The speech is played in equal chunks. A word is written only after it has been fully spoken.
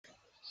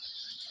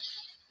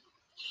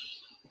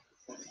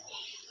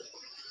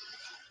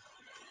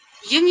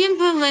Union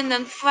Berlin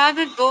and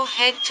Freiburg go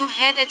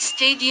head-to-head at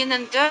Stadion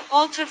an der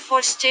Alter for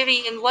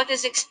Steri in what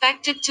is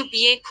expected to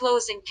be a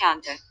close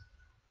encounter.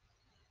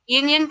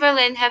 Union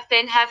Berlin have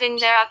been having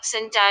their ups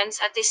and downs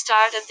at the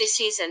start of the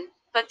season,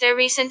 but their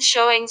recent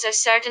showings are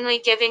certainly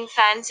giving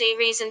fans a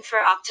reason for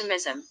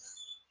optimism.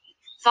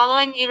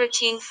 Following a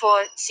routine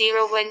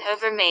 4-0 win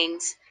over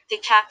Mainz, the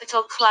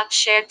capital club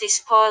shared the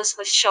spoils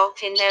with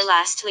Schalke in their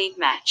last league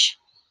match.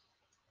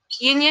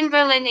 Union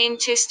Berlin aim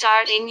to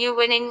start a new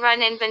winning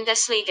run in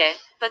Bundesliga,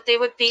 but they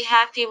would be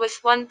happy with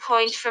 1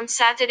 point from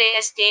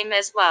Saturday's game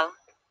as well.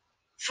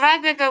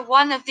 Freiburg are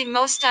one of the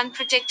most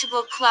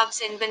unpredictable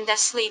clubs in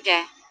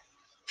Bundesliga.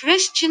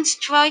 Christian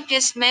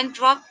Streichel's men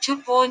dropped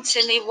 2 points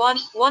in a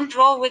 1-1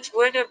 draw with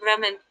Werder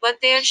Bremen, but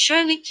they are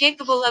surely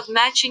capable of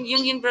matching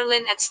Union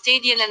Berlin at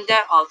Stadion an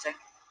der Alter.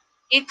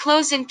 A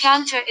close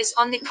encounter is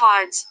on the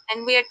cards,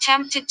 and we are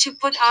tempted to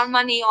put our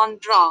money on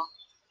draw.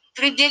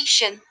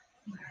 Prediction: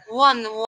 1-1.